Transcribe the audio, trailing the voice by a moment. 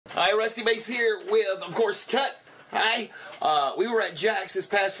Hi, Rusty Bass here with, of course, Tut. Hi. We were at Jack's this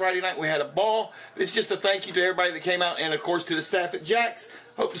past Friday night. We had a ball. This is just a thank you to everybody that came out and, of course, to the staff at Jack's.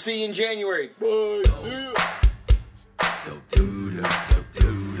 Hope to see you in January. Bye. See ya.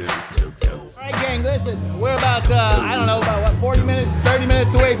 All right, gang, listen. We're about, I don't know, about what, 40 minutes, 30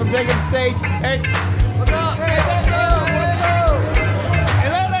 minutes away from taking the stage. Hey. What's up? Hey, let's go.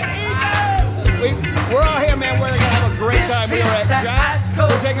 We're all here, man. We're going to have a great time. We are at Jack's.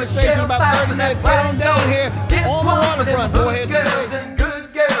 We're taking the stage in about 30 minutes. Head on down here on the waterfront. Go ahead, girls and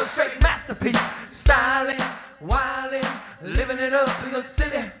good girls, straight masterpiece. Styling, wilding, living it up in the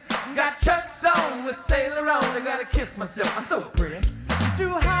city. Got Chuck's on with Sailor on. I gotta kiss myself. I'm so pretty. I'm too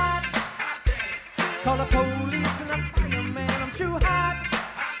hot. Call the police and I'm fireman. I'm too hot.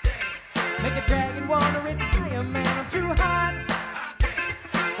 Make a dragon wanna retire, man. I'm too hot.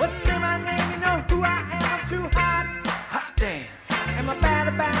 What's in my name? You know who I am. I'm too hot. Hot damn. Am I bad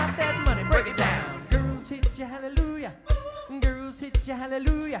about that money? Break it down. Girls hit you, hallelujah. Girls hit you,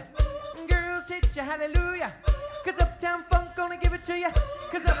 hallelujah. Girls hit you, hallelujah. 'Cause Uptown Funk gonna give it to you.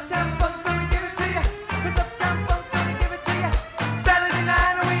 'Cause Uptown Funk gonna give it to you. 'Cause Uptown Funk gonna give it to you. Saturday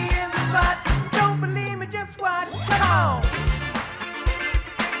night we in the spot. Don't believe me, just watch. Come on.